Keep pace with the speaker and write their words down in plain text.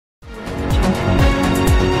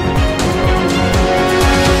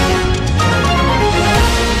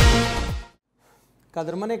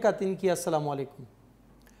قدرمن کاتین کی السلام علیکم.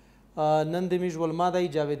 نن د میژ ولما دی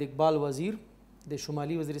جاوید اقبال وزیر د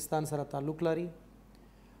شمالي وزیرستان سره تعلق لري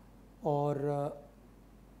اور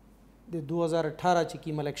د 2018 چې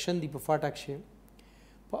کوم الیکشن دی په فاټک شه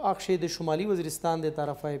په اخشه د شمالي وزیرستان د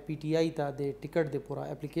طرفه پی ټی آی ته د ټیکټ د پورا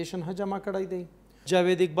اپلیکیشن ها جمع کړی دی.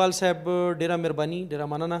 جاوید اقبال صاحب ډیره مهرباني ډیره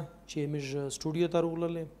مننه چې میژ سټوډیو ته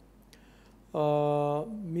راغلل.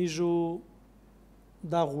 میژو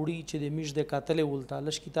دا غوړي چې د میژ د قاتل ولتا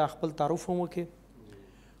لشکې ته خپل تعارف هم وکړي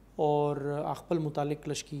اور خپل متعلق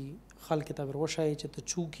لشکې خلک ته وروښایي چې ته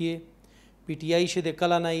څوک یې پی ټی آی شه د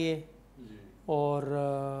کله نه یې اور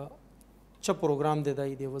څه پروګرام دی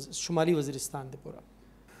د شمالي وزیرستان د پورا.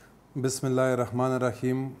 بسم الله الرحمن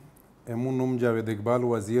الرحیم. امون نوم جاوید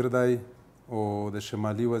اقبال وزیر دی او د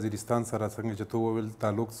شمالي وزیرستان سره څنګه چې تو وویل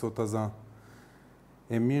تعلق سو ته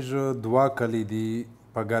میژ دوا کلی دی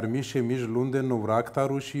په ګرمي شه میژ لوند نو وراک تا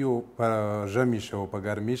روشي او په ژمي شه او په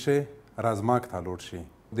ګرمي شه رازماک تا لوټ شي.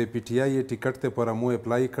 د پی ټی آی ټیکټ ته پر مو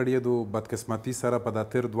اپلای کړی دو بدقسمتی سره په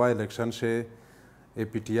داتر دوا الیکشن شه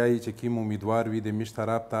پی ټی آی چې کیم امیدوار وي د میژ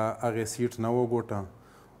طرف ته هغه سیټ نه وګوټه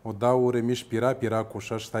او دا ور میژ پیرا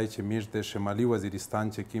کوشش تای چې میژ د شمالي وزیرستان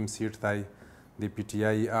چې کیم سیټ تای د پی ټی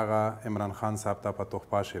آی هغه عمران خان صاحب ته په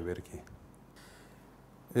تحفه شه ورکی.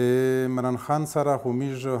 عمران خان سره خو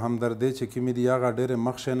میژ همدردی چې کمی دی هغه ډېرې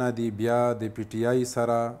مخشه نه دی. بیا د پی ټی آی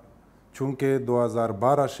سره چونکې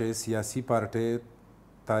 2012 شه سیاسي پارټۍ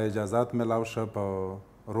ته اجازات ملاو شه په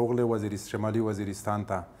روغله شمالي وزیرستان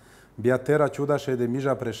ته بیا 13-14 شه د میژ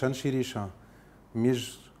اپریشن شروع شه میژ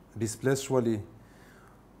ډیسپلیس شولي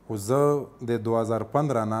خو زه د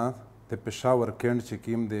 2015 نه د پېښور کینډ چې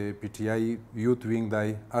کیم د پی ټی آی یوت وینګ دی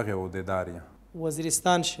هغې عهدهدار یم.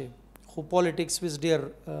 وزیرستان شه خو پالیټکس ویز ډیر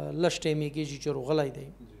لږ ټایمې کېږي چې روغلی دی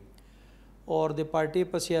اور د پارټۍ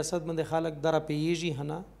په سیاست باندې خلک دره پیږي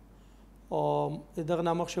هنه او دغه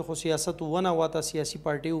نه مخکې خو سیاست ونه واته سیاسي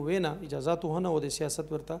پارټۍ وې نه اجازات ونه و د سیاست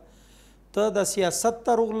ورته ته د سیاست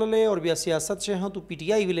ته روغللې اور بیا سیاست شه تو پی ټی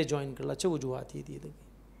آی ویلې جوائن کړل چې وجوهات یې دي.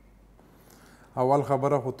 اول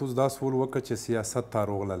خبره خو توس دا سوال وکړه چې سیاست ته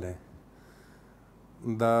روغللې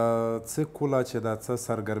دا څه کوله چې دا څه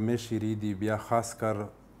سرګرمۍ شیري دي بیا خاص کر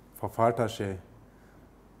ففاټه شه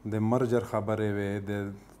د مرجر خبرې وې د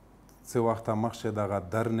څه وخته مخکې دغه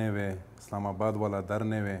درنې وې اسلام آباد والا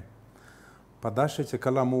درنې وې په دا شه چې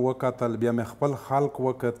کله مو وکتل بیا مې خپل خلق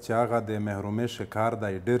وکت چې هغه د محرومۍ شکار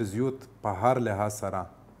دی ډېر زیات په هر لحاظ سره.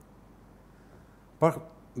 په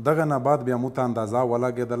دغه نه بعد بیا مو ته اندازه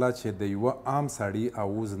ولګېدله چې د یوه عام سړي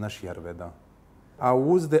اووز نشي اورېده.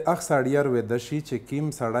 اووز د هغه سړي اورېده شي چې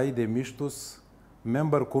کیم سړی د میشتوس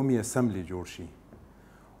ممبر قومي اسمبلي جوړ شي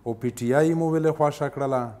او پی ټی آی مو ولې خوښه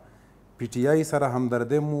کړله. پی ټی آی سره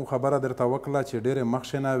همدردۍ مو خبره درته وکړه چې ډېرې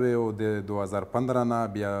مخکې نه وې او د 2015 نه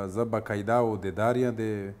بیا زه باقاعده عهدهدار یم د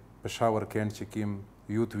پېښور کینټ چې کیم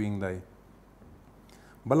یوت وینګ دی.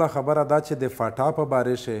 بله خبره دا چې د فاټا په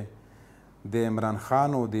بارې شه د عمران خان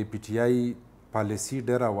او د پی ټی آی پالیسي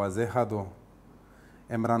ډېره واضحه ده.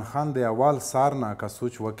 عمران خان د اول سار نه که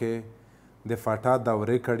سوچ وکې د فاټا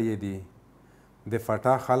دورې کړې دي د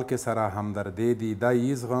فاټا خلک سره همدردۍ دي. دا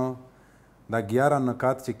ایزغه دا 11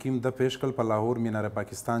 نکات چې کیم د پیش کړل په لاهور مینار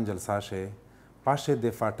پاکستان جلسه شه پاشه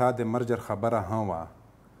د فاټا د مرجر خبره هم وه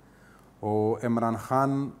او عمران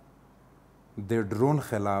خان د ډرون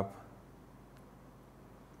خلاف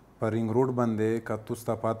په رینګ روډ باندې که تاسو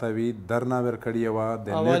ته پاته وي درنه ورکړې وه د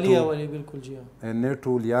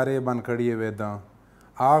نیټو لیارې بند کړې وې ده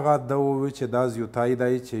هغه ده وویل چې دا زیوتای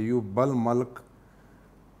دی چې یو بل ملک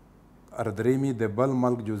اردریمی د بل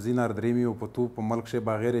ملک جزین اردریمی او په تو په ملک شه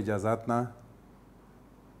بغیر اجازت نه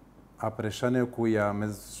اپریشن کو یا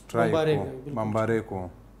مزټرای کو بمبارې کو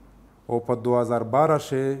او په 2012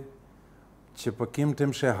 شه چې په کیم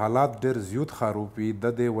ټیم شه حالات ډېر زیات خراب وي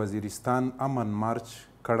د وزیرستان امن مارچ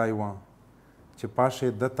کړی و چې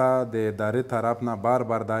پاشه دته د ادارې طرف نه بار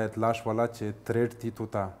دا اطلاع شوله چې تریډ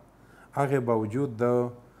تیتو ته هغې باوجود د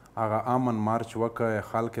هغه امن مارچ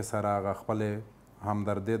وکړ خلک سره هغه خپلې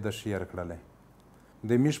همدردۍ د شیر کړلې.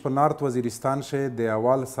 د میش په نارت وزیرستان شه د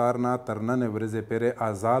اول سار نه تر نن ورځې پورې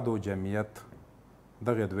آزاد او جمعیت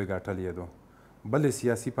دغه دوی ګټلې دو بلې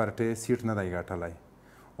سیاسي پارټۍ سیټ نه دی ګټلی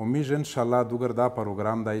او میژ انشاءالله دوګر دا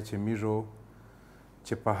پروګرام دی چې میژو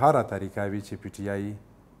چې په هره طریقه وي چې پی ټی آی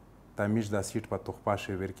دا میژ دا سیټ په تحفه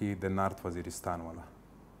شه ورکي د نارت وزیرستان والا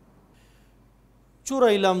چوره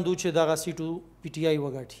اعلام دو چې دغه سیټو پی ټی آی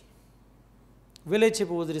وګاټي ویلې چې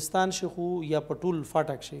په وزیرستان شه خو یا په ټول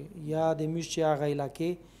فاټک شه یا د میش چې هغه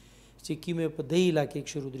علاقې چې کیمې په دې علاقې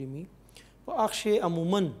کې شروع درېمي په اخشه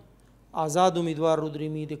عموما آزاد امیدوار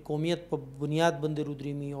رودریمی د قومیت په بنیاد باندې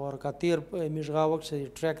رودریمی اور کا تیر میشغا وخت سے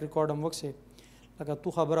ټریک ریکارډ هم وخت سے لکه تو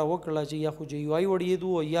خبره وکړه چې یا خو JUI وړېدو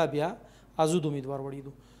او یا بیا آزود امیدوار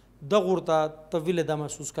وړېدو دغه ورته ته ولې دا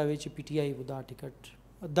محسوس کوې چې PTI به دا ټیکټ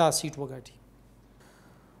دا سیټ وګاټي؟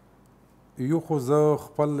 یو خو زه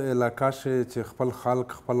خپل علاقه چې خپل خلق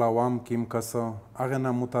خپل عوام کیم کسه هغې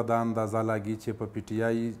نه موته دا اندازه لګي چې په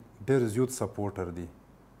PTI ډېر زیات سپورټر دي.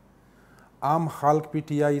 عام خلق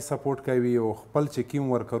PTI سپورټ کوي او خپل چې کیم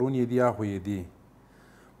ورکرون یې دي هغه یې دي.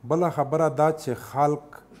 بله خبره دا چې خلق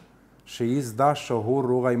شیز دا شعور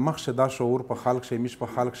روغی مخکې دا شعور په خلق شي میش په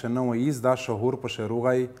خلق شه نه و ایز دا شعور په شه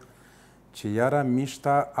روغی چې یاره میش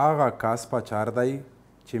ته هغه کاس په چار دی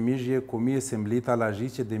چې میش یې قومي اسمبلي ته لاږي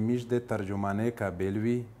چې د میش د ترجمانۍ قابل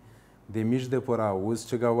وي د میش د پوره اوز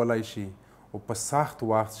چګولی شي او په سخت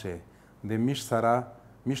وخت شي د میش سره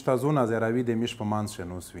میش ته زو نظروي د میش په منځ شه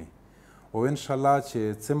نوس وي او انشاءالله چې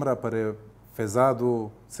څومره پرې فضاد و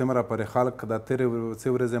څومره پرې خلق د تېرې څه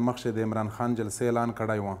ورځې مخکې د عمران خان جلسې اعلان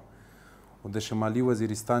کړی و او د شمالي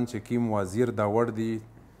وزیرستان چې کیم وزیر دا وړ دی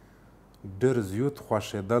ډېر زیات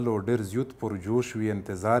خوښېدل او ډېر زیات پرجوش وي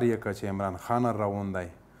انتظار یې که چې عمران خان روان دی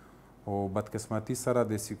او بدقسمتي سره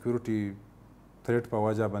د سیکیورټي تھریټ په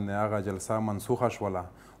وجه باندې هغه جلسه منسوخه شوله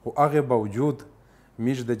خو هغې باوجود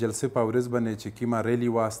میش د جلسې په ورځ باندې چې کیمه ریلي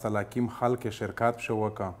واستله کیم خلک شرکت پشه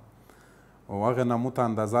وکړه او هغې نه موته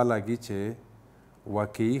اندازه لګي چې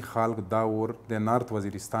واقعي خلک دا ور د نارت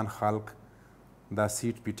وزیرستان خلک دا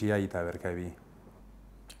سیټ PTI ته ورکوي.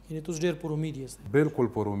 یعنې تاسو ډېر پر امید یاست؟ بالکل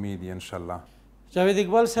پر امید یې انشاءالله. جاوید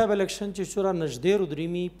اقبال صاحب الیکشن چې څومره نږدې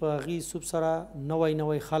ودرېمي په هغې سوب سره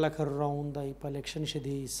نوی خلک راوند دی په الیکشن چې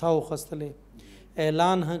دی ساه واخیستلی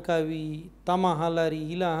اعلان هم کوي تمه هم لري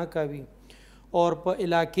هیله هم کوي اور په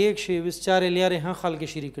علاقې کښې وس چارې لیارې هم خلک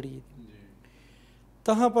شریک کړي دي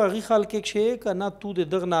ته هم په هغې خلک کښې که نه تو د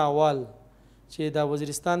دغه نه اول چې دا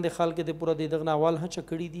وزیرستان د خلک د پوره د دغه نه اول هم چه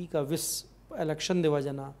کړي دي که وس الیکشن د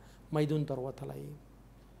وجه نه میدون ته وتلی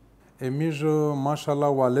امیج ماشاءالله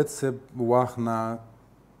والد صاحب وخت نه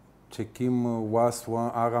چې کیم واس و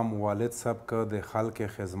هغه والد صاحب که د خلک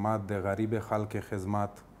خدمت د غریب خلک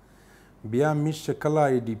خدمت بیا میش چې کله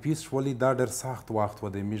IDPs شولي دا ډېر سخت وخت و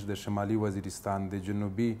د میش د شمالي وزیرستان د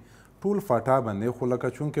جنوبي ټول فاټا باندې خو لکه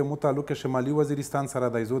چونکې مو تعلق شمالي وزیرستان سره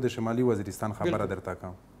دی زه د شمالي وزیرستان خبره درته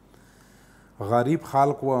کوم غریب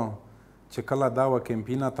خلک و چې کله دا و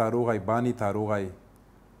کمپینه تاروغی بانی تاروغی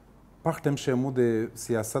پختم شمو د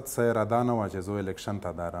سیاست سره ادا نه و چې زه الیکشن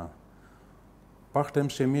ته داره پختم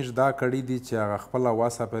شمیش دا کړي دي چې هغه خپله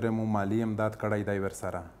واسه پرې مو مالي امداد کړی دی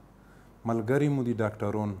ورسره ملګري مو دي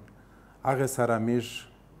ډاکټرون هغې سره میش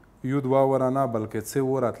یو دوه وره نه بلکې څه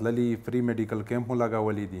وره تللي فری میډیکل کیمپ مو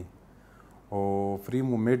لګولی دي او فری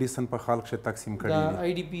مو میډیسن په خلق شه تقسیم کړي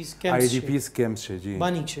IDPs کیمپس شه جی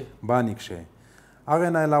بانیک شه هغې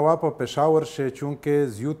نه علاوه په پېښور شه چونکې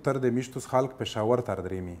زیات تر د میشتوس خلق پېښور تر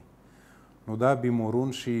درېمي نو دا بیمورون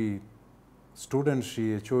شي سټوډنټ شي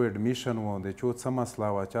چو اډمیشن و د چو څه مسله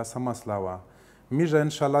وه چا څه مسله وه میژه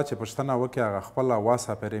انشاءالله چې پوښتنه وکړي هغه خپله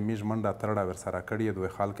واسه پرې میژ منډه ترړه ورسره کړې دوی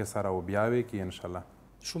خلک سره و بیا وې کړي انشاءالله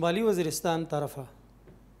شمالي وزیرستان طرفه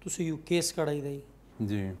تاسو یو کیس کړی دی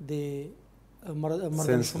جی د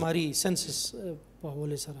مردمشماري سنسس په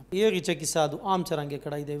حواله سره یغې چې کیسه د عام څرنګه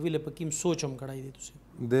کړی دی ویلې په کوم سوچ هم کړی دی تاسو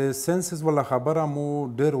د سنسس ولا خبره مو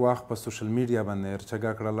ډېر وخت په سوشل میډیا باندې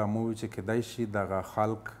ارچګه کړله مو چې کیدای شي دغه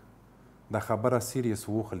خلک د خبره سیریس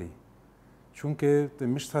وخلي چونکې د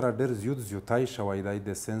میش سره ډېر زیاتای شوی دی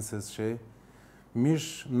د سنسس چې میش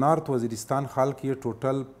نارت وزیرستان خلک یې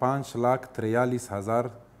ټوټل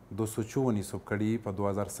 5,43,294 نصب کړي په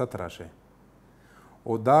 2017 شه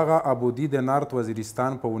او داغه ابودي د نارت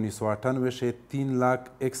وزیرستان په 1998 شه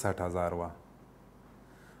 3,61,000 و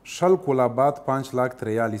شل کولابات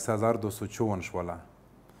 5,43,254 شوله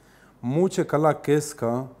مو چې کله کیس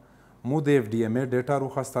که مو د FDMA ډیټا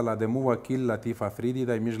روخستله د مو وکیل لطیف افریدي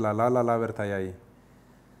دی میژ لالا ورته یایي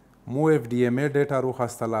مو FDMA ډیټا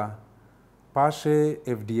روخستله پاشه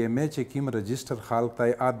FDMA چې کیم رجسټر خلق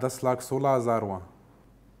دی 10,16,000 و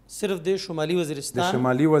صرف د شمالي وزیرستان د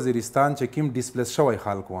شمالي وزیرستان چې کیم ډیسپلیس شوی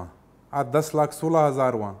خلق و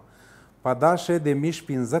 10,16,000 و په دا شی د میش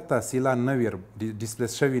 15 تحصیله نه وي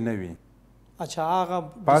ډیسپلیس شوي نه وي اچھا هغه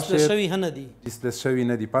ډیسپلیس شوي هم نه دي ډیسپلیس شوي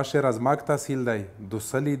نه دي پاشه رزماک تحصیل دی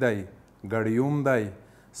دوسلی دی ګړیوم دی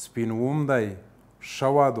سپینوم دی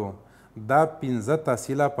شوادو دا 15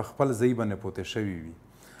 تحصیله په خپل ځای باندې پوتې شوي وي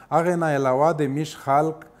هغې نه علاوه د میش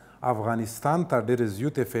خلق افغانستان ته ډېرې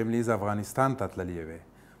زیاتې فیملیز افغانستان ته تللي وې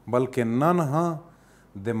بلکې نن هم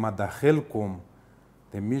د مداخل کوم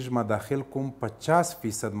د میژ مداخل کوم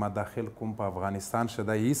 50% مداخل کوم په افغانستان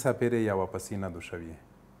شده هیڅ پیرې یا واپسې نه دو شویې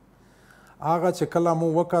هغه چې کله مو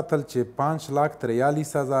وکتل چې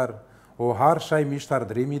 5,43,000 او هر شای میش تر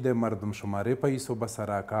دریمی د مردم شماره په ایسو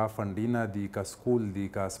بسره که فندینا دی که سکول دی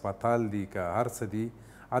که اسپتال دی که هر څه دی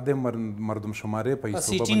د مردم شماره په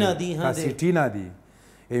ایسو سیټینا دی که سیټینا دی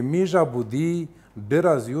میژه بودی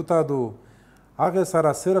ډېره زیوته دو هغې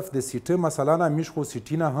سره صرف د سیټې مسله نه میش خو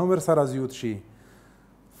سیټینا هم ورسره زیوت شي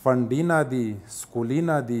فندینا دی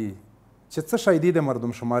سکولینا دی چې څه شی دی د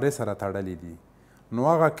مردم شمارې سره تړلی دي نو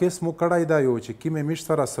هغه کیس مو کړی دا یو چې کومې میش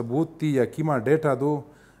سره ثبوت دی یا کومه ډیټا دو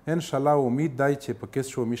انشاءالله امید دی چې په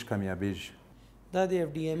کیس شو میش کامیابیږي دا د اف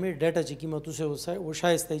ډي ایم ای ډیټا چې کومه تاسو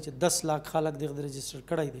وشایسته چې 10 لاک خلک دغه رجسټر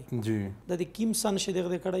کړی دی جی د دې کوم سن شه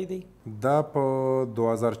دغه کړی دی دا په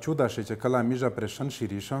 2014 شه چې کله میژ اپریشن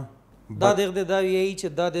شروع شه دا دغه دا یی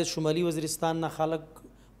چې دا د شمالي وزیرستان نه خلک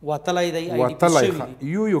وتلای دی آی ډی پی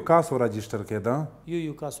شوی یو کاسو رجسټر کېده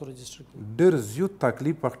یو کاسو رجسټر کېده ډېر زیات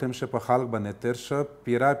تکلیف وختم شه په خلک باندې تیر شه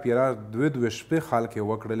پیرا دوه شپې خلک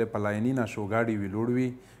وکړلې په لاینې نه شو ګاډي وی لوړوي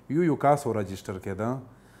یو کاسو رجسټر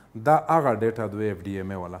کېده دا هغه ډیټا دوی اف ډي ایم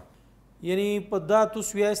ای والا یعنی په دا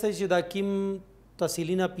تاسو وایسته چې دا کیم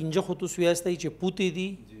تحصیلینا پنځه خو تاسو وایسته چې پوتې دي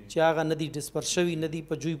چې هغه ندي ډسپر شوی ندي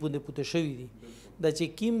په جوی باندې پوتې شوی دي دا چې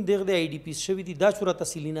کیم دغه آی ډی پی شوی دي دا صورت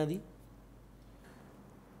تحصیلینا دي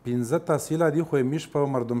پنځه تحصیل دي خو میش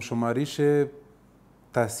په مردم شماری شه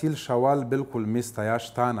تحصیل شوال بالکل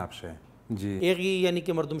مستیاش تان بشه جی ایغی یعنی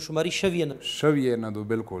که مردم شماری شویه نه شویه نه دو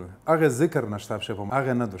بالکل اگه ذکر نشته بشه په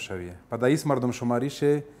اگه نه دو شویه په دایس مردم شماری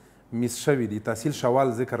شه میس شوی دی تحصیل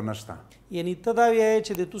شوال ذکر نشته یعنی تداوی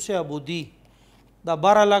چې د توسه ابودی دا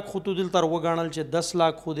 12 لاک خو تو دل تر وګڼل چې 10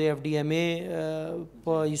 لاک خو د اف ډي ایم ای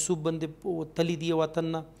په یوسف باندې تلی دی وطن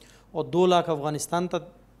نه او 2 لاک افغانستان ته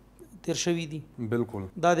تیر شوی دی بالکل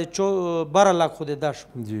دا د 12 لاک خو د داش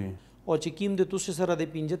جی او چې کیم د توسه سره د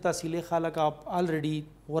 15 تحصیلي خلک الریډي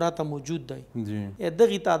وراته موجود دی جی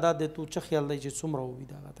دغه تعداد د تو چ خیال دی چې څومره وي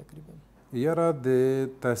دا تقریبا یاره د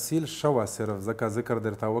تحصیل شوه صرف ځکه ذکر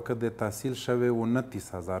درته وکړه د تحصیل شوی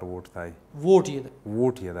 29000 ووټ دی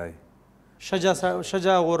ووټ یې دی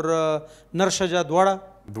شجا اور نر شجا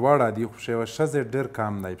دواړه دی خو شوه ښځې ډېر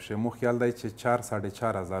کم دی پښې مو خیال دی چې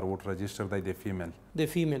 4,500 ووټ رجسټر دی د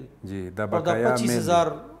فیمیل جی د بقایا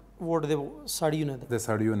 25000 ووټ د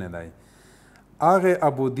سړیو نه دی هغه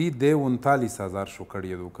ابودی د 39000 شو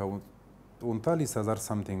کړی دو که 39000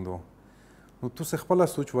 سمثینګ دو نو تو خپل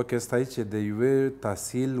سوچ وکړئ چې د یوې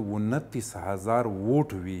تحصیل 29000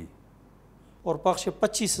 ووټ وي اور پخش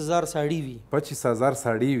 25000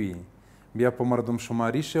 ساړي وي بیا په مردم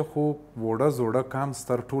شماری شه خو وړه زوړه کام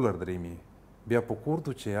ستر ټولر درېمي بیا په کور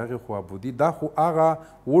تو چې هغه خو ابودی دا خو هغه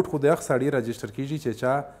ووټ خو د هغه سړي رجسټر کیږي چې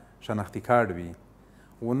چا شناختی کارت وي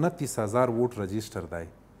 29000 ووټ رجسټر دی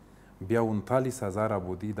بیا 39000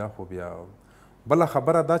 ابودی دا خو بیا بله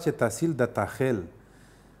خبره دا چې تحصیل د تاخیل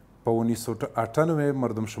په 1998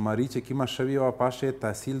 مردم شماری چې کیمه شوی وه پاشه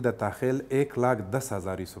تحصیل د تاخیل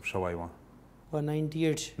 1,10,000 یوسف شوی وه په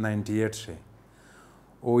 98 شه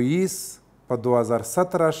او ایس په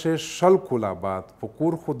 2017 شه شل کولا بعد په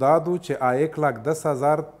کور خو دادو چې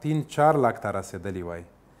 1,10,000 3-4 لاک ته رسېدلی وای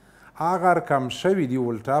هغه رقم شوي دي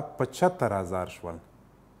الټا 75000 شول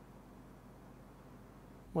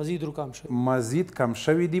مزید کم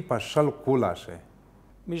شوي دي په شل کولا شه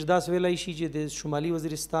مش داس ویلای شي چې د شمالي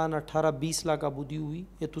وزیرستان 18-20 لاک ابودی وي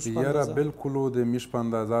یاره بالکل د میش په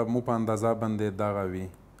اندازه مو په اندازه باندې دغه وي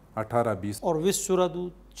 18-20 اور وس سورادو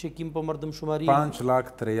چې کوم په مردم شماری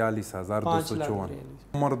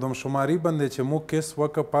 5,43,254 مردم شماری باندې چې مو کیس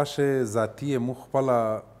وکه پاشه ذاتی مو خپل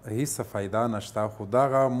هیڅ فایده نشته خو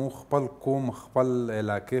دغه مو خپل قوم خپل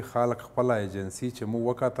علاقې خلک خپل ایجنسی چې مو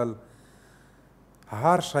وکتل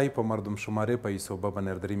هر شای په مردم شماری په ایسوبه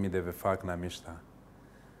باندې درېمې د وفاق نامې شته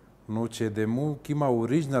نو چې د مو کیمه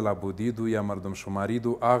اوریجنل ابودی دو یا مردم شماری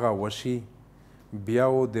دو هغه وشي بیا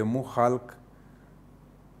و د مو خلک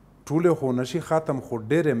ټولې خو نشي ختم خو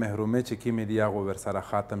ډېرې محرومې چې کومې دي هغه ورسره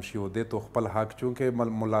ختم شي او دې تو خپل حق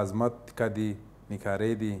چونکې ملازمت کا دي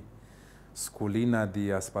نکارې دي سکولي نه دي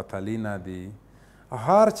اسپتالي نه دي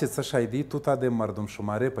هر چې څه شی دي تو ته د مردم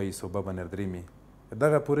شمارې په ایسوبه باندې درېمې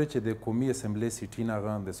دغه پورې چې د قومي اسمبلې سیټي نه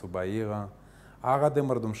غه د صوبایي غه هغه د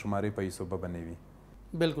مردم شمارې په ایسوبه باندې وي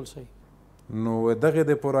بالکل صحیح نو دغه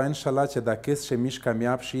د پوره انشاءالله چې دا کیس چې میش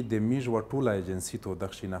کامیاب شي د میش و ټوله ایجنسي تو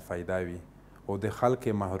دغه شي نه فایده وي او د خلک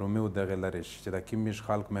محرومي او دغه لرې شي چې دا کوم میش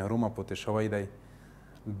خلک محرومه پوتې شوی دی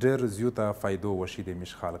ډېر زیاته فایدو وشي د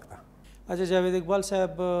میش خلک ته اچھا جاوید اقبال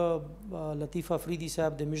صاحب لطیف افریدي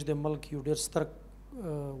صاحب د میش د ملک یو ډېر ستر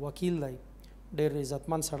وکیل دی ډېر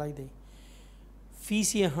عزتمند سړی دی فیس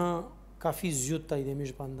یې کافي زیات دی د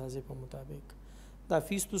میش په اندازې په مطابق دا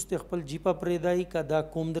فیس تاسو خپل جیپا پرېدای که دا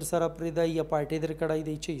کوم در سره پرېدای یا پارټي در کړای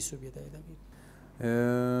دی چې ایسو بیا دی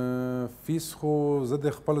فیس خو زه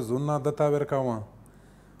د خپل زوی نه ده ته ورکوم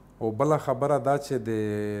او بله خبره دا چې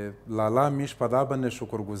د لالا میش په دا باندې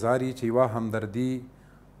شکرګزاري چې یوه همدردي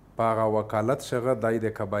په هغه وکالت شغه دای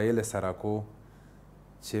د قبایل سره کو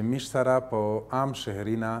چې میش سره په عام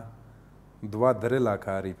شهري نه 2-3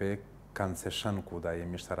 لاکه روپۍ کنسیشن کو دا یې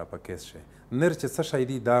میش سره په کیس شه نر چې څه شی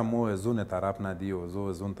دي دا مو زون طرف نه دی او زو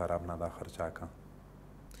زون طرف نه دا خرچا کا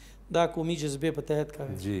دا قومي جذبې په تحت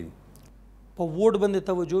کوي جی په ووټ باندې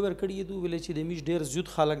توجه ورکړې دو ویل چې د میش ډېر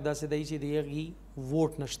زیات خلک داسې دی چې د هغې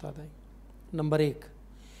ووټ نشته دی نمبر 1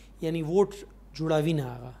 یعنی ووټ جوړاوي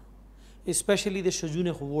نه هغه اسپیشلی د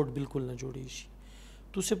ښځونې خو ووټ بالکل نه جوړېږي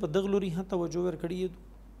تاسې په دغه لوري هم توجه ورکړې دو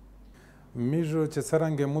میژ چې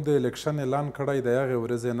څرنګه مو د الیکشن اعلان کړی د هغې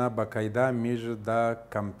ورځې نه باقاعده میژ دا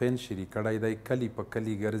کمپین شروع کړی دی کلي په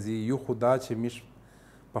کلي ګرځي یو خو دا چې میژ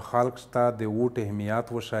په خلق ته د ووټ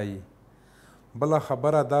اهمیت وښایي بله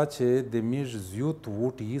خبره دا چې د میژ زیات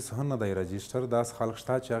ووټ هیڅ هم نه دی رجسټر داس خلق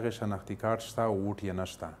شته چې هغې شناختي کارت شته او ووټ یې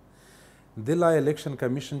نشته د لا الیکشن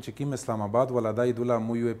کمیشن چې کوم اسلام آباد والا دی دوله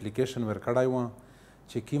مو یو اپلیکیشن ورکړی و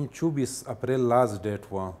چې کوم 24 اپریل لاست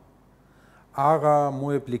ډیټ و هغه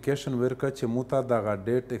مو اپلیکیشن ورکړه چې مو ته دغه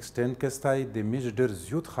ډیټ ایکسټینډ کستی د میژ ډېر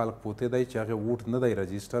زیات خلق پوتی دی چې هغې ووټ نه دی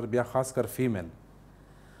رجسټر بیا خاص کر فیمیل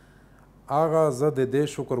هغه زه د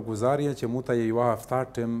دې شکرګزار یم چې مو ته یې یوه هفته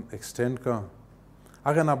ټیم ایکسټینډ کړه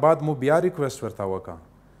هغې نه بعد مو بیا ریکویسټ ورته وکړه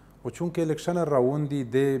خو چونکې الیکشن راروان دی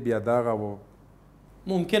دی بیا دغه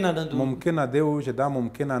ممکنه نه دو ممکنه دی و چې دا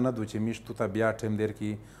ممکنه نه دو چې میژ تو ته بیا ټیم در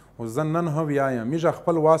کړي خو زه نن هم ویایم میژ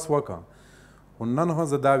خپل واس وکړه خو نن هم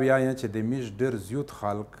زه دا ویایم چې د میژ ډېر زیات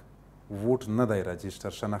خلک ووټ نه دی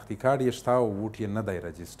رجسټر شناختي کارت یې شته او ووټ یې نه دی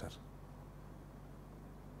رجسټر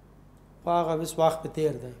په هغه وس وخت په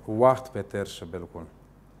تیر دی وخت په تیر شه بالکل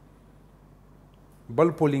بل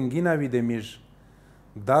پولینګینه وي د میژ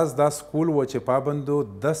دا سکول و چې پابندو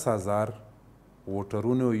 10,000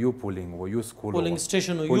 ووټرونو یو پولینګ و یو سکول پولینګ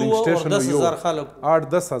سټیشن یو او 10,000 خلک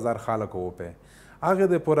 8-10,000 خلک و په هغه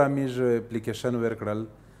د پورا میژ اپلیکیشن ورکړل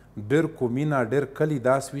ډېر قومي نه ډېر کلي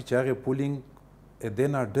داس وي چې هغې پولینګ دې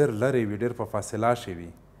نه ډېر لرې وي ډېر په فاصله شي وي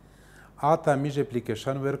هغه میژ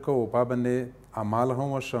اپلیکیشن ورکړه او پابندې عمل هم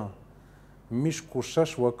وشه میش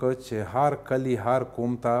کوشش وکړ چې هر کلی هر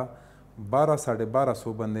قوم ته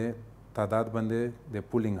 1200 باندې تعداد باندې د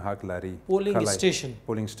پولینګ حق لري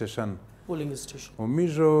پولینګ سټیشن او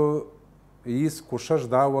میژ هیڅ کوشش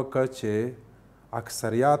دا وکړه چې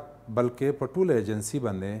اکثریت بلکې په ټوله ایجنسي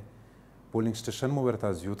باندې پولینګ سټیشن مو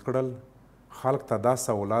ورته زیات کړل خلق ته دا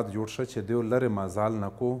سہولات جوړ شه چې دیو لرې مزال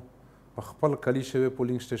نه کو په خپل کلي شوی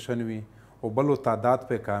پولینګ سټیشن وي او بلو تعداد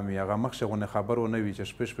په کام وي هغه مخکې غونې خبر ونه وي چې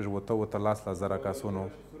شپږ وته 10,000 کسونو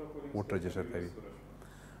ووټ رجسټر کوي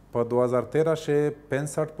په 2013 کې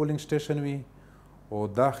 65 پولینګ سټیشن وي او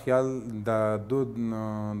دا خیال د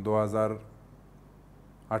 2018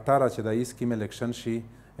 چې د ایس کیم الیکشن شي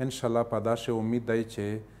ان شاء الله په دا شی امید دی چې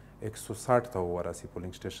 160 ته ورسي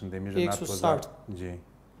پولینګ سټیشن د میژ 160 جی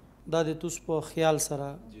دا د توس په خیال سره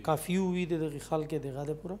کافی وي د دغه خلک دغه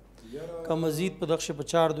د پوره که مزید په دغه په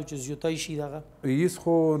 4 دو چې زیاتای شي دغه ایس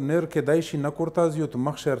خو نر کې دای شي نه کورتا زیات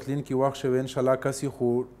مخ شرطلین کې واخ شو ان شاء الله کسي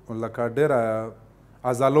خو لکه ډیر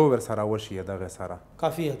ازالو ور سره وشي دغه سره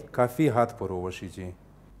کافی هات پر وشي جی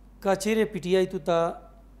کاچېره پی ټی آی ته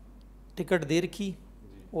ټیکټ دیر کی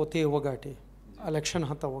او ته وګاټه الیکشن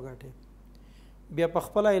هته وګاټه بیا په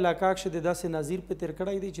خپل علاقه کې د داسې نظیر په تیر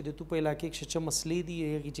کړای دی چې د تو په علاقې کې چې مسلې دي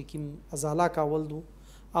هغه چې کوم ازالا کاول دو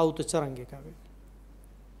او ته څنګه کاوي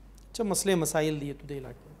چې مسلې مسایل دي ته د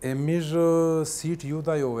علاقې میژ سیټ یو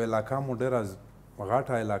دا یو علاقه مو ډېر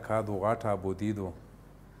غاټه علاقه دو غاټه بودی دو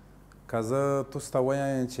کزه توسته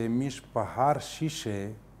وایم چې میژ په هر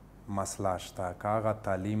شیشه مسله شته که هغه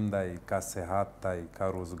تعلیم دی که صحت دی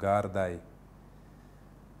که روزګار دی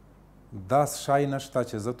داس شای نشته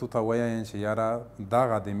چې زه تو ته وایم چې یاره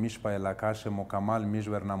دغه د میژ په علاقه شه مکمل میژ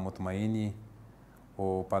ورنه مطمئني او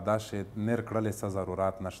په دا شی نر کړلې څه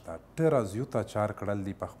ضرورت نشته ډېره زیاته چار کړل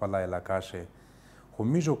دي په خپله علاقه شه خو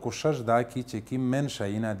میژو کوشش دا کي چې کوم مین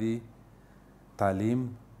شیونه دي تعلیم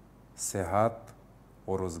صحت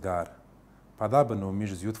او روزګار په دا به نو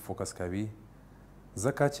میژ زیات فوکس کوي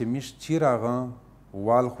ځکه چې میژ چیرې هغه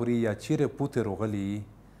وال خوري یا چیرې پوتې روغلي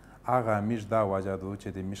هغه میژ دا وجه دو چې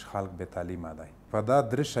د میژ خلک بې تعلیمه دی په دا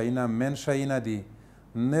درې شیونه مین شیونه دي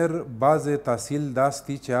نر بعضې تحصیل داس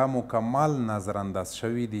دي چې هغه مکمل نظرانداز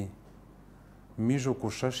شوي دي میژو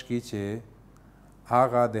کوشش کی چې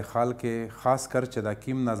هغه د خلک خاص کر چې دا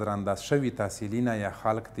کیم نظرانداز شوي تحصیلینه یا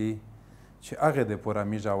خلک دي چې هغې د پوره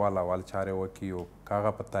میژ اول چارې وکړي او که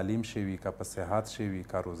هغه په تعلیم شي وي که په صحت شي وي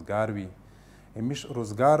که روزګار وي میژ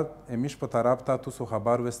روزګار میژ په طرف ته تاسو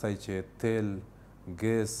خبر وستی چې تیل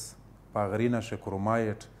ګیس په هغه نشه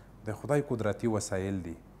کرومایټ د خدای قدرتي وسایل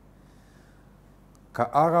دي. که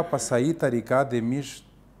هغه په صحیح طریقه د میش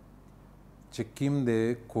چې کوم د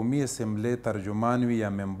قومي اسمبلی ترجمان وي یا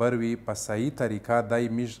ممبر وي په صحیح طریقه دای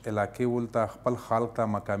میش علاقې ولته خپل خلق ته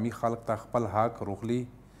مقامي خلق ته خپل حق روغلي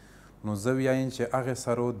نو زه وایم چې هغې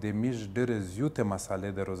سره د میش ډېرې زیاتې مسالې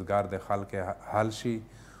د روزګار د خلک حل شي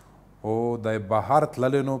او د بهر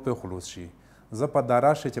تللی نو پې خلوص شي. زه په دا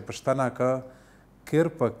راشې چې پوښتنه که کیر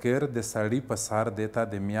په کیر د سړي په سر دی ته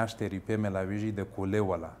د میاشتې روپۍ میلاویږي د کولې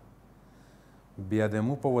وله. بیا د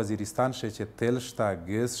مو په وزیرستان شي چې تیل شته،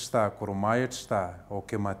 ګیس شته، کرومایټ شته او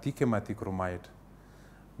قیمتي کرومایټ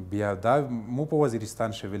بیا دا مو په وزیرستان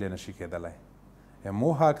شي ویلی نشي کېدلی. مو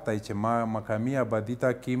حق دی چې ما مقامي آبادي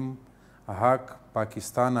ته کیم حق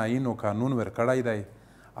پاکستان آئین و قانون ورکړی دی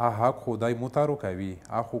حق خو دی مو ته روکوي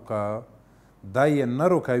خو که دی یې نه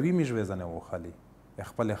روکوي موږ ویزنې وخلي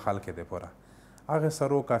خپلې خلکې دپاره هغې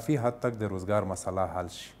سره کافي حد تک د روزګار مسله حل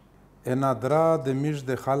شي. نادرا د میش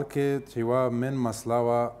د خلکې چې یوه مین مسله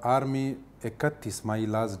وه آرمي 31 مای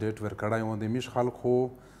لاست ډیټ ورکړی و. د میش خلک خو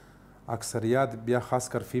اکثریت بیا خاص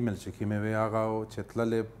کر فیمیل چې کومې وې هغه چې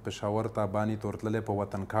تللې پېښور ته باني ته ورتللې په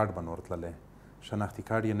وطن کارډ به نور تللې شناختي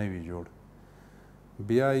کارډ یې نه وي جوړ.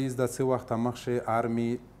 بیا ایز د څه وخته مخکې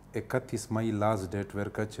آرمي 31 مای لاست ډیټ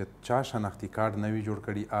ورکړه چې چا شناختي کارډ نه وي جوړ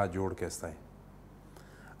کړي جوړ کېستی.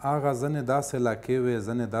 هغه ځینې داسې علاقې وې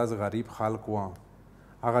ځینې داسې غریب خلک وه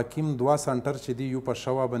هغه کیم 2 سنټر چې دي یو په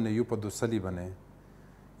شوه بنې یو په دوسلي بنې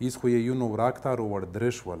ایز خو یې یو نو وراک ته روړ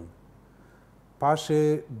درې شول پاشې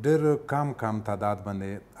ډېر کم تعداد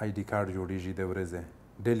باندې آی ډي کارډ جوړېږي د ورځې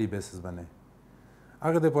ډیلی بیسس باندې.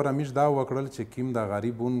 هغه دپاره موږ دا وکړل چې کوم د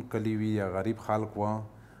غریبون کلي وي یا غریب خلک وه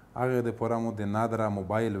هغې دپاره مو د نادره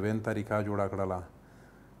موبایل وین طریقه جوړه کړله.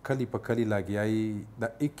 کلي په کلي لګیا د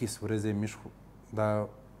 21 ورځې موږ دا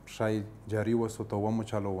شاید جاري وسوته ومو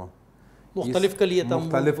چلوه مختلف کلیې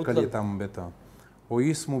ته هم بته او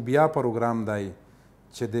ایس مو بیا پروګرام دی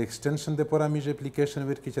چې د ایکسټنشن دپاره موږ اپلیکیشن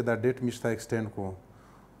ورکړي چې دا ډیټ موږ ته ایکسټینډ کړو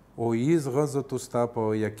او ایز غزه تو ستا په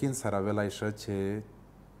یقین سره ویلی شه چې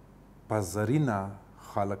په زرینه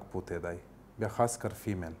خلک پوتی دی بیا خاص کر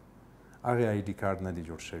فیمیل هغې آی ډي کارډ نه دی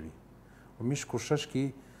جوړ شوي او موږ کوشش کی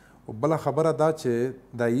او بله خبره دا چې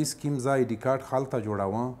دا ایس کیم زه آی ډي کارډ خلک ته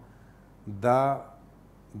جوړوم دا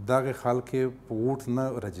دغه خلکې په ووټ نه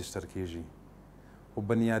رجسټر کیږي خو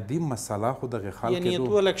بنیادي مسله خو دغه خلکې یعنی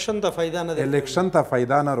تو الیکشن ته فایده نه الیکشن ته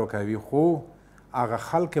فایده نه روکوي خو هغه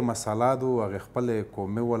خلکې مسله دو هغې خپلې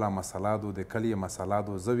قومي وله مسله دو د کلي مسله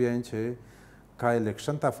دو زه وایم چې که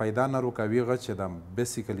الیکشن ته فایده نه روکوي هغه چې د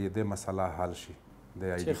بیسیکلی دې مسله حل شي د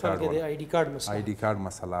آی ډي کارډ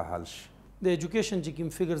مسله حل شي. د ایجوکیشن چې کوم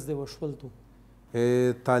فیګرز دی وشول تو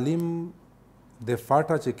تعلیم د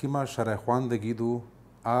فاټا چې کومه شرح خواندګي دو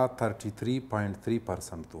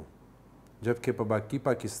 33.3% تو جبکې په باقي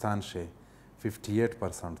پاکستان شي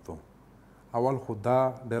 58% تو. اول خو دا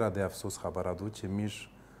ډېره د افسوس خبره ده چې موږ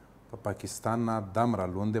په پاکستان نه دومره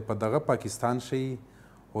لوند په دغه پاکستان شي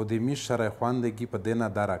او د موږ شرح خواندګي په دې نه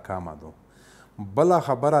دا راکامه ده. بله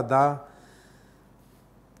خبره دا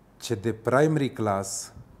چې د پرایمري کلاس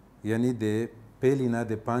یعنی د پیلي نه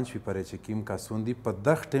د 5وي پورې چې کوم کسان دي په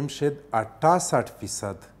دغه ټیم شاید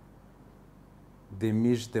 68% د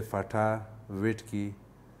میش د فاټا ویټ کې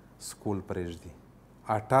سکول پرېږدي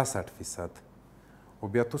 68%. او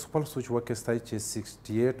بیا تاسو خپل سوچ وکړئ چې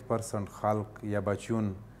 68% خلک یا بچیون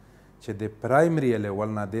چې د پرایمري لیول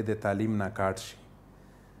نه د تعلیم نه کاټ شي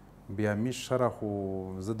بیا میش شره خو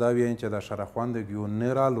زه دا وایم چې دا شره خواندګي نه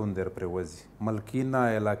را لوندر پرېوځي ملکي نه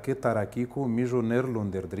علاقې ترقي کو میژو نر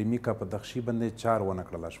لوندر درېمي که په دغه شي باندې چار ونه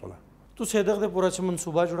کړله شوله. تاسو دغه دپاره څه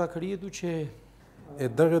منصوبه جوړه کړې ده چې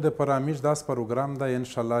دغه دپاره موږ داسې پروګرام دی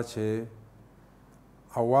انشاءالله چې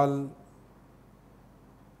اول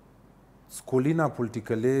سکولینه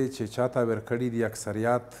پولیټیکلي چې چاته ورکړي دي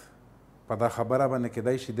اکثریت په دا خبره باندې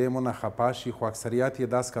کیدای شي دی مونه خفا شي خو اکثریت یې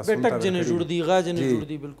داسې کسونو ته بیټک ځینې جوړ دي غا ځینې جوړ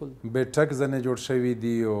دي بالکل بیټک ځینې جوړ شوي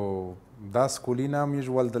دي او دا سکولینه موږ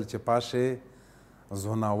ولدل چې پاشې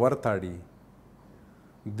زوناور تاړي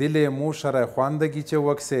دلې مو شرح خواندګي چې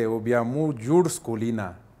وکسې او بیا مو جوړ سکولینه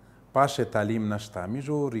پاشه تعلیم نشته.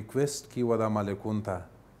 میجو ریکویسٹ کی ودا مالکون ته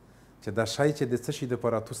چې دا شای چې د څه شي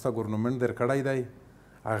دپاره تاسو ته ګورنمنټ در کړی دی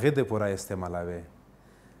هغې دپاره استعمالوئ.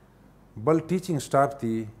 بل ټیچینګ سټاف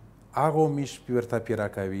دي هغه میش ورته پیرا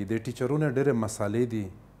کوي د ټیچرونو ډېرې مسالې دي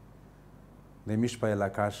د میش په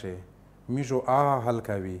علاقه شي میجو هغه حل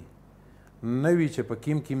کوي نوي چې په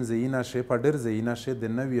کیم ځایونه شي په ډېر ځایونه شي د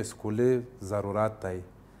نوي سکولې ضرورت دی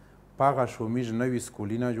په هغه شو میج نوي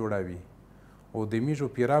سکولونه جوړوي او د میجو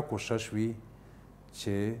پیرا کوشش وي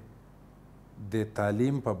چې د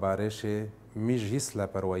تعلیم په باره شي میش هیڅ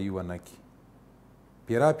لاپروایي ونه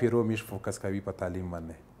کړي پیرو میش فوکس کوي په تعلیم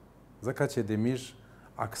باندې ځکه چې د میش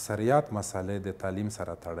اکثریات مسالې د تعلیم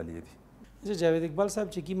سره تړلې دي. جاوید اقبال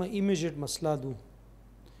صاحب چې کیما ایمیجیټ مسله دو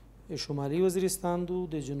شمالي وزیرستان دو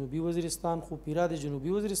د جنوبي وزیرستان خو پیرا د جنوبي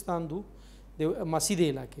وزیرستان دو د ماسیده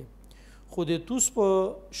علاقې خو د توس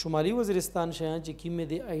په شمالي وزیرستان شیان چې کیمه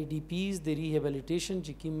د آی ډی پیز د ریهابلیټیشن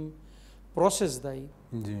چې کیم پروسس دی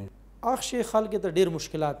جی اخ شي خلک ته ډیر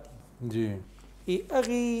مشکلات دي جی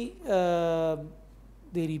اغي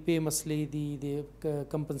د ریپې مسلې دي د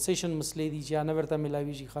کمپنسیشن مسلې دي چې انا ورته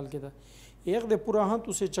ملاوي شي خلک ته یغ د پورا هان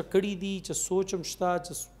تو سه چکړی دي چې سوچ هم شتا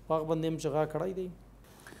چې پاغ باندې هم چغا کړای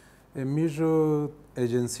دی میجو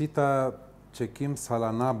ایجنسی ته چې کیم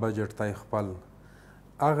سالانه بجټ تای خپل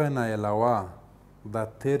هغه نه علاوه د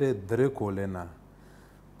تیرې درې کولې نه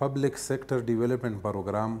پبلک سیکټر ډیولپمنٹ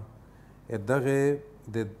پروګرام دغه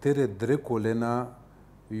د تیرې درې کولې نه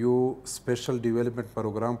یو سپیشل ډیولپمنٹ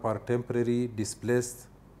پروګرام فار ټیمپرری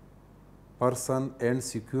ډسپلیسډ پرسن اینڈ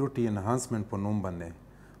سیکیورټي انهانسمنٹ په نوم باندې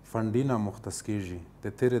فنډینه مختص کیږي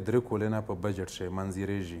د تیرې درې کولې نه په بجټ شي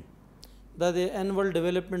منظوریږي دا د انول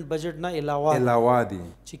ډیولپمنٹ بجټ نه علاوه دي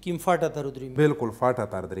چې کیم فاټه تر درې بالکل فاټه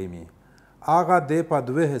تر درې هغه د په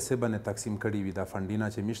دوه حصے باندې تقسیم کړي وي دا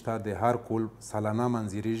فنډینه چې مشته د هر کول سالانه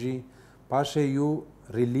منظوریږي پاشه یو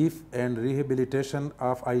ریلیف اینڈ ریهابلیټیشن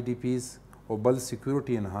اف آی ډی پیز او بل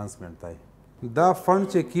سیکیورټي انهانسمنٹ دی دا فند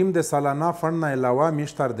چې کیم د سالانه فند نه علاوه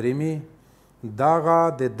میشتر دریمي داغه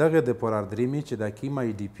د دغه د پرار دریمي چې د کیم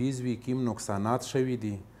آی ډی پیز وی کیم نقصانات شوي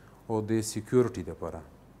دي او د سیکیورټي د پره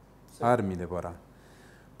آرمی د پره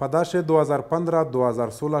په داشه 2015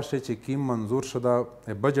 2016 چې کیم منظور شده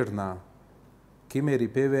بجټ نه کیم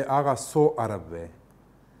ریپې وی هغه 100 ارب وی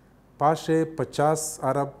پاشه 50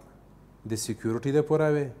 ارب د سیکیورټي د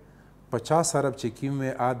پره وی 50 ارب چې کیم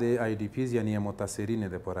وی ا د آی ډی پیز یعنی متاثرین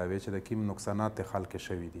د پره وی چې د کیم نقصانات خلک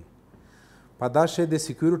شوي دي په داشه د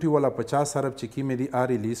سیکیورټي ولا 50 ارب چې کیم دی ا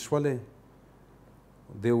ریلیز شولې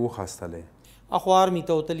د و خاصله اخو آرمی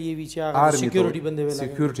ته وتلی وی چې هغه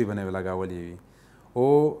سیکیورټي باندې لګاولې وی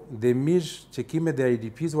او د میج چې کیم د آی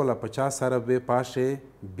ډی پیز ولا 50 ارب وی پاشه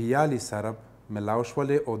 42 ارب ملاو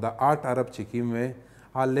شولې او د 8 ارب چې کیم وی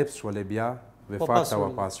ا لپس شولې بیا وفات ته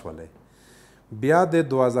واپس شولې بیا د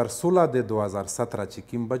 2016 د 2017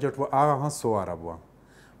 چې کیم بجټ و هغه 100 ارب و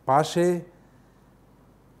پاشه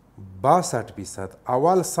 62%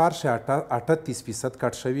 اول سار شه 38%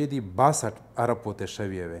 کټ شوی دی 62 ارب پوته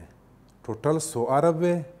شوی وي ټوټل 100 ارب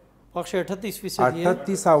وي پخشه 38%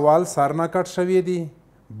 38 اول سارنا کټ شوی دی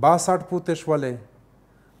 62 پوته شولې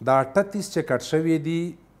دا 38 چې کټ شوی دی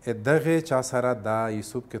دغه چا سره دا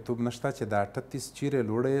یوسف کتاب نشته چې دا 38 چیرې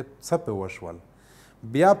لوړې څپې وشول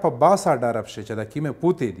بیا په 62 ارب شي چې د کیمه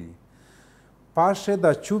پوتې دي پاشه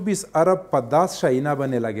د 24 ارب په 10 شاینا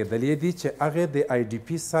باندې لګېدلې دي چې هغه د آی ډی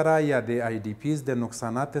پی سره یا د آی ډی پیز د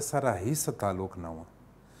نقصانات سره هیڅ تعلق نه و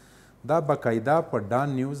دا باقاعده په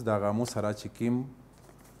ډان نیوز د غامو سره چې کیم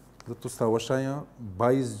د تاسو وشایا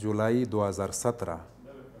 22 جولای 2017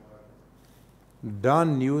 ډان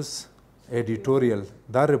نیوز ایډیټوریل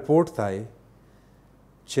دا رپورټ تای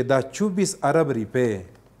چې دا 24 ارب روپے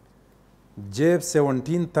جیب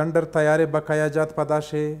 17 تندر تیارې بقایاجات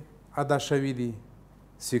پداشه ادا شوي دي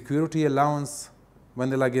سیکیورټي الاونس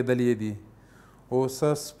باندې لګېدلې دي او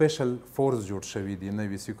سپیشل فورس جوړ شوي دي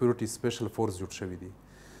نوي سیکیورټي سپیشل فورس جوړ شوي دي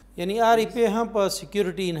یعنی آر په هم په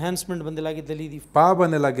سیکیورټي انهانسمنٹ باندې لګېدلې دي پا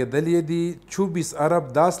باندې لګېدلې دي 24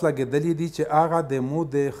 ارب 10 لګېدلې دي چې هغه د مو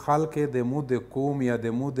د خلک د مو د قوم یا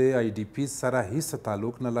د مو د آی ډی پی سره هیڅ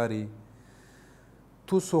تعلق نه لري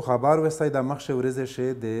توسو خبر وستای د مخشه ورزه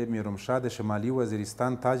شه د میرمشاه د شمالي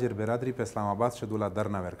وزیرستان تاجر برادری په اسلام آباد شه دوله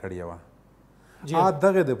درنه ورکړی و ا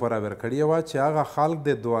دغه د پورا ورکړی و چې هغه خلک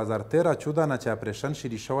د 2013 14 نه چې اپریشن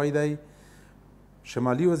شری شوی دی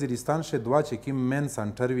شمالي وزیرستان شه دوا چې کیم مین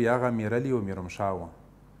سنټر وی هغه میرلی او میرمشاه و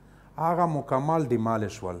هغه مکمل ډیمال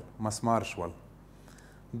شول مسمار شول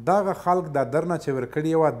دغه خلک د درنه چې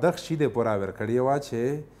ورکړی و د خشي د پورا ورکړی و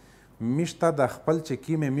چې مشته د خپل چې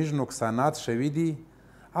کیم میج نقصانات شوی دی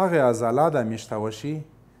هغه ازاله د میشته وشي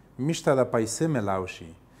میشته د پیسې ملاو شي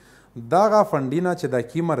دغه فنډینه چې د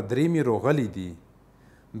کیمر دریمي روغلی دي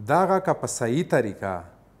دغه که په صحیح طریقه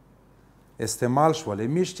استعمال شولې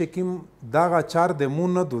میش چې کیم دغه چار د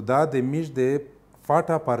مون نه دو دا د میش د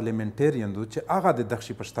فاټا پارلیمنټریان دو چې هغه د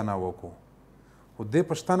دخشي پښتنه وکړو خو دې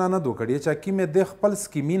پښتنه نه دو کړی چې کیمې د خپل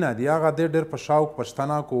سکیمینه دی هغه د ډېر په شاوق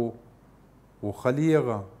پښتنه کو وخلی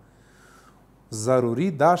هغه ضروری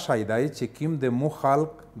دا شایدای چې کیم د مو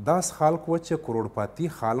خلق داس خلق و چې کروڑپاتی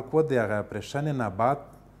خلق و د هغه اپریشن نه بعد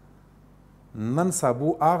نن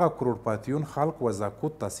سبو هغه کروڑپاتیون خلق و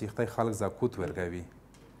زاکوت تاسیخته خلق زاکوت ورګوي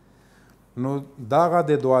نو دغه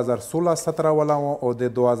د 2016-17 والا او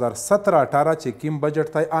د 2017-18 چې کوم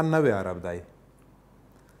بجټ دی 90 ارب دی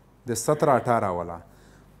د 17-18 والا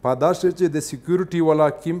په دا شی چې د سیکیورټي والا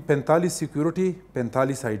کوم 45 سیکیورټي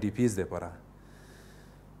 45 آی ډي پیز دی پره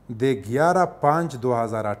د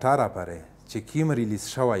 11/5/2018 پرې چې کوم ریلیز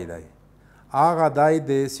شوی دی هغه دی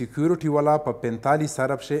د سیکیورټي والا په 45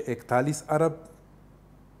 ارب شی 41 ارب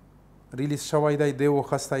ریلیز شوی دی دی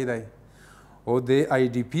وخستی دی او د آی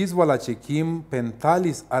ډي پیز والا چې کوم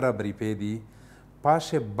 45 ارب روپۍ دي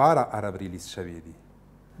پاشه 12 ارب ریلیز شوی دي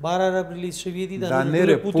 12 ارب ریلیز شوی دي دا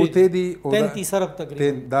نره پوتې دي 33 ارب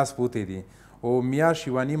تقریبا دا پوتې دي او میاش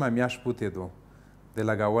یوه نیمه میاش پوتې دو د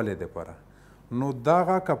لګولې دپاره نو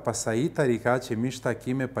دغه که په صحیح طریقه چې موږ ته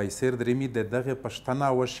کومې پیسې درېمي د دغې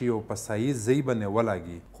پوښتنه وشي او په صحیح ځای باندې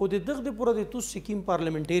ولګي خو د دغه دپاره د توس چې کوم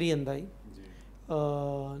پارلمنټیرین دی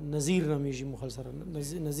نظیر نومیږي مخل سره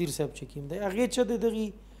نظیر صاحب چې کوم دی هغې چې د دغې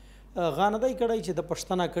غانه دی کړی چې د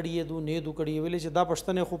پښتنه کړي دو نه دو کړي ویلې چې دا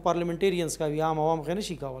پښتنې خو پارلمنټیرینز کوي عام عوام خو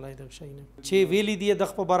نشي کولی دغه شی نه چې ویلي دي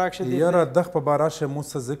دغه په باره کښې یاره دغه په باره کښې مو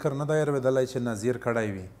څه ذکر نه دی اورېدلی چې نظیر کړی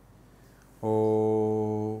وي او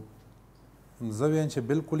زه ویم چې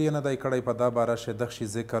بالکل یې نه دی کړی په دا باره کښې دغه شي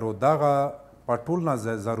ذکر او دغه په ټول نه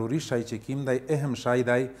ضروري شی چې کوم دی اهم شی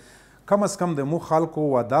دی کم از کم د مو خلکو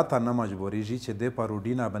ودا ته نه مجبوریږي چې دی په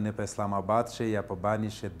روډینه باندې په اسلام آباد شي یا په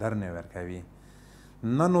بانې شي درنې ورکوي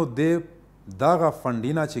نه نو د دغه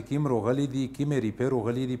فنډینه چې کوم روغلي دي کومې ریپې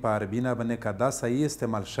روغلي دي په عربینه باندې که دا صحیح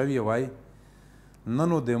استعمال شوي وای نه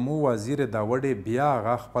نو د مو وزیر دا وړې بیا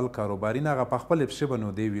هغه خپل کاروباري نه هغه په خپل پښې به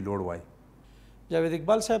نو دی وي لوړ وای جاوید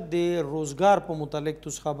اقبال صاحب د روزګار په متعلق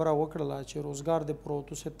توس خبره وکړله چې روزګار د پرو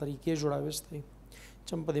توسې طریقې جوړاوستی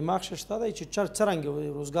چې په دماغ شته دی چې څرنګه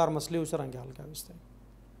روزګار مسلې څرنګه حل کوي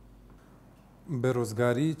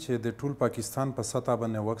بېروزګاري چې د ټول پاکستان په سطح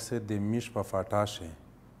باندې وکسې د میش په فاټا شي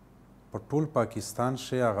په ټول پاکستان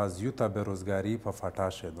شي اغازیو ته بېروزګاري په فاټا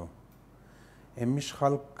شي دو میش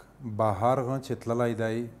خلک بهر غه چې تللی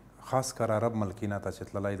دی خاص کر عرب ملکینه ته چې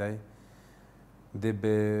تللی دی د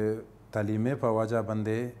بې تعلیمې په وجه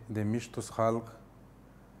باندې د میش توس خلک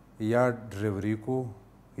یا ډریوري کو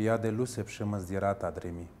یا د لوسې پښې مزدیرات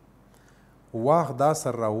ادرېمي واخ دا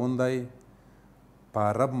سر راوندی په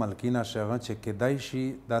عرب ملکینه شغه چې کیدای شي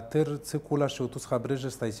دا تر څه کوله شو توس خبرې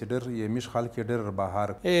جستی چې ډېر یې میش خلک یې ډېر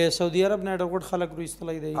بهر سعودي عرب نه ډېر غټ خلک رو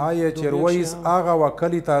ایستلی دی آیا چیرویز هغه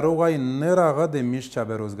وکلي ته روغی نه راغه د میش چا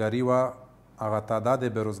بېروزګاري وه هغه تعداد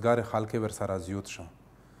بېروزګار خلک ورسره زیات شو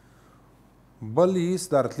بل هیڅ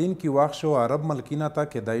در راتلونکي وخت شو عرب ملکینه ته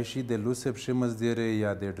کیدای شي د لوسې پښې مزدیرې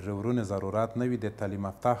یا د ډریورونو ضرورت نه وي د تعلیم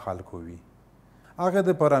یافته خلکو وي هغه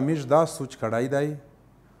دپاره میش دا سوچ کړی دی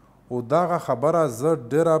او دغه خبره زه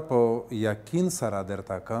ډېره په یقین سره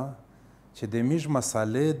درته که چې د میش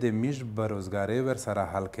مسالې د میش بېروزګارۍ ورسره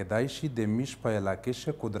حل کیدای شي د میش په علاقې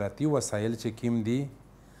شه قدرتي وسایل چې کوم دي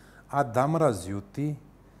دومره زیات دي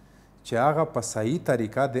چې هغه په صحیح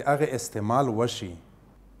طریقه د هغې استعمال وشي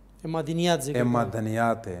معدنیات ذکر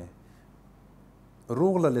معدنیات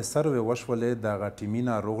روغلل سروې وشولې دغه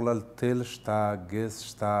ټیمینه روغلل تیل شته ګیس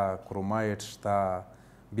شته کرومایټ شته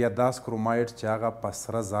بیا داس کرومایټ چې هغه په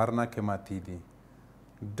سره زار نه قیمتي دي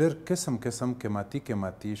ډېر قسم قسم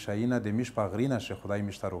قیمتي شیونه د میش په غرینه شي خدای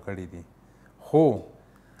میش ته روکړي دي خو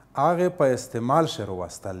هغې په استعمال شي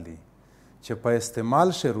روستل دي چې په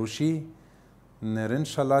استعمال شي روشي نر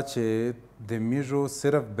انشاءالله چې د میژو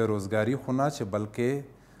صرف بېروزګاري خو نه چې بلکې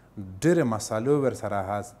ډېرې مسالو ورسره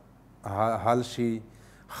حل شي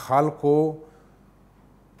خلکو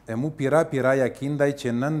امو پیرا یقین دی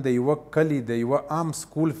چې نن د یوه کلي د یوه عام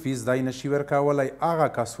سکول فیس دی نشي ورکولی هغه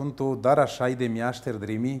کسونو ته دره شی د میاشتې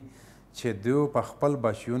درېمي چې دوی په خپل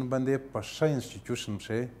بچیون باندې په ښه انسټیټیوشن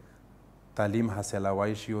کښې تعلیم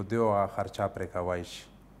حاصلوی شي او دوی هغه خرچه پرې کوی شي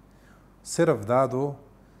صرف دا دو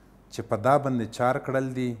چې په دا باندې چار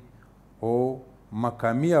کړل دي او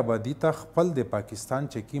مقامی آبادی ته خپل د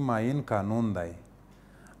پاکستان چې کوم آئین قانون دی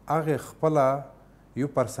هغې خپله یو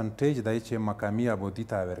پرسنټیج دی چې مقامی آبادي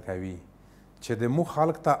ته ورکوي چې د مو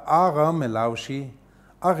خلک ته هغه ملاو شي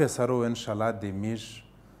هغې سره انشاءالله د میش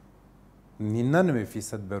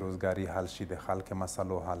 99% بېروزګاري حل شي د خلک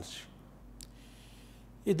مسلو حل شي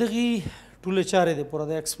دغې ټولې چارې دپاره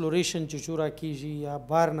د ایکسپلوریشن چې چوره کیږي یا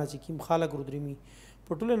بار نه چې کوم خلک رودرېمي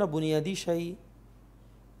په ټولو نه بنیادي شی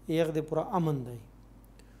یغ دپاره امن دی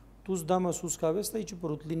توس دا محسوس کاوستی چې په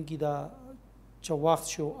راتلونکي دا چې وخت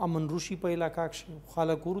شو امن روشي په علاقه کښې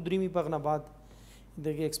خلک ورودرېمي په هغه نه بعد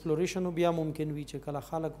دغې ایکسپلوریشن بیا ممکن وي چې کله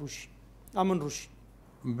خلک روشي امن روشي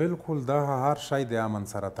بالکل دا هر شی د امن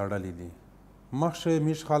سره تړلی دي مخکې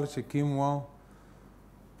میش خلک چې کوم وه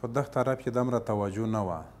په دغه طرف کې دومره توجه نه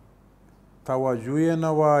وه توجه یې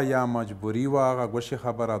نه وه یا مجبوري وه هغه ګوشې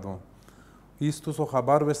خبره ده هیچ تو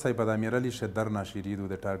خبر وستی په د امیرعلی شدر ناشریدو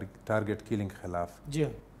د ټارګټ کیلینګ خلاف جی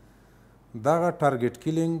دغه ټارګټ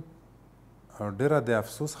کیلینګ ډیره د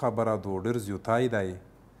افسوس خبره ده ډیر زیوتای دی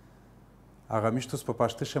هغه میشتوس په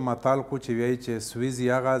پښتو شه متال کو چې وایي چې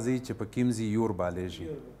سویزي هغه ځي چې په کیم ځي یور بالیږي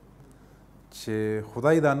چې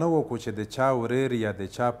خدای دا نه وکړو چې د چا وریر یا د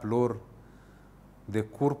چا پلور د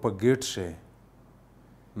کور په ګیټ شه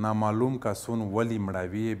نامعلوم کسون ولی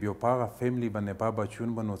مړاوي بیا په هغه فیملی باندې په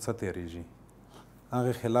بچون به نو څه تېرېږي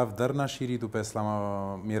هغې خلاف درنه شیریدو په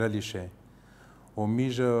اسلام میرلی شه و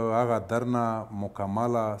میژ هغه درنه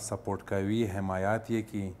مکمله سپورټ کوي حمایت یې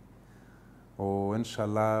کی او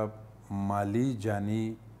انشاءالله مالی جانی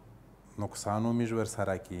نقصانو میژ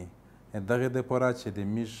ورسره کی دغې دپاره چې د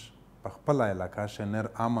میژ په خپله علاقه شنر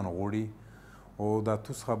امن غوړي او دا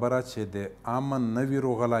توس خبره چې د امن نه وي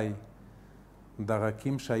روغلی دغه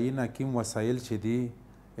کیم شیونه کیم وسایل چې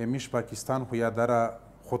دي میش پاکستان خو یا دره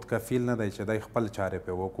خود کفیل نه دی چې دی خپل چارې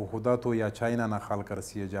پې وکړو خو دا تو یا چاینا نه خلک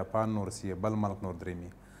رسیه جاپان نور سیه بل ملک نور درېمي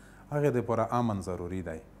هغې دپاره امن ضروري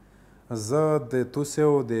دی زه د توسې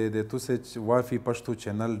او د توسې وافي پښتو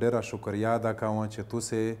چینل ډېره شکریا ادا کوم چې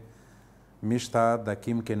توسې میش ته د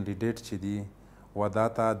کیم کینډیډیټ چې دي و دا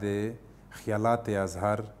ته د خیالات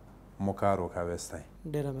اظهار مکار وکوستی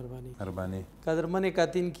ډیره مهرباني قدرمن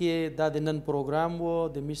کاتین کې دا د نن پروګرام و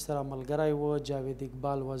د میش سره ملګری و جاوید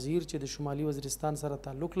اقبال وزیر چې د شمالي وزیرستان سره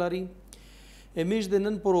تعلق لري میش د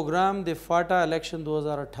نن پروګرام د فاټا الیکشن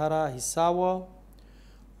 2018 حصہ و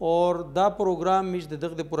اور دا پروګرام میش د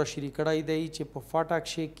دغه پورا شریک کړای دی چې په فاټا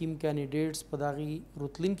کې کیم کینډیډیټس په داغي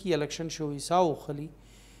رتلونکي الیکشن شو حصہ وخلی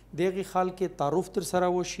دغه خال کې تعارف تر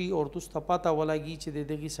سره وشي او تاسو پاته ولګي چې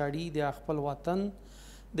د دغه ساړي د خپل وطن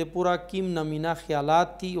د پورا کیم نمینه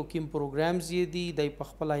خیالات دي او کیم پروګرامز یې دي د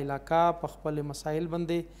په خپل علاقہ په خپل مسایل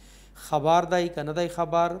باندې خبر دی کنه دی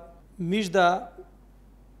خبر میش دا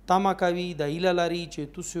تما کوي د ایله لري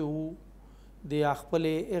چې تاسو د خپل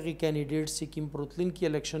اغه کینډیډیټ سي کیم پروتلین کی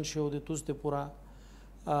الیکشن شو د تاسو د پورا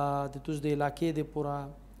د تاسو د علاقې د پورا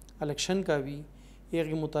الیکشن کوي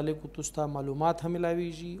هغه متعلق تاسو ته معلومات هم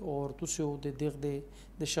ملاويږي او تاسو د دغه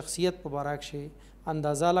د شخصیت په باره کې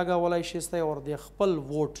اندازه لګولای شئ او د خپل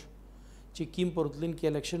ووټ چې کیم پرتلین کې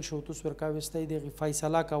الیکشن شو تاسو ورکاوستای د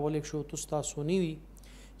فیصله کولای شو تاسو نیوي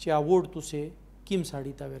چې اوورډ تاسو کیم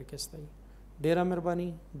ساړی تا ورکستای ډیره مهرباني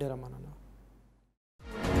ډیره مننه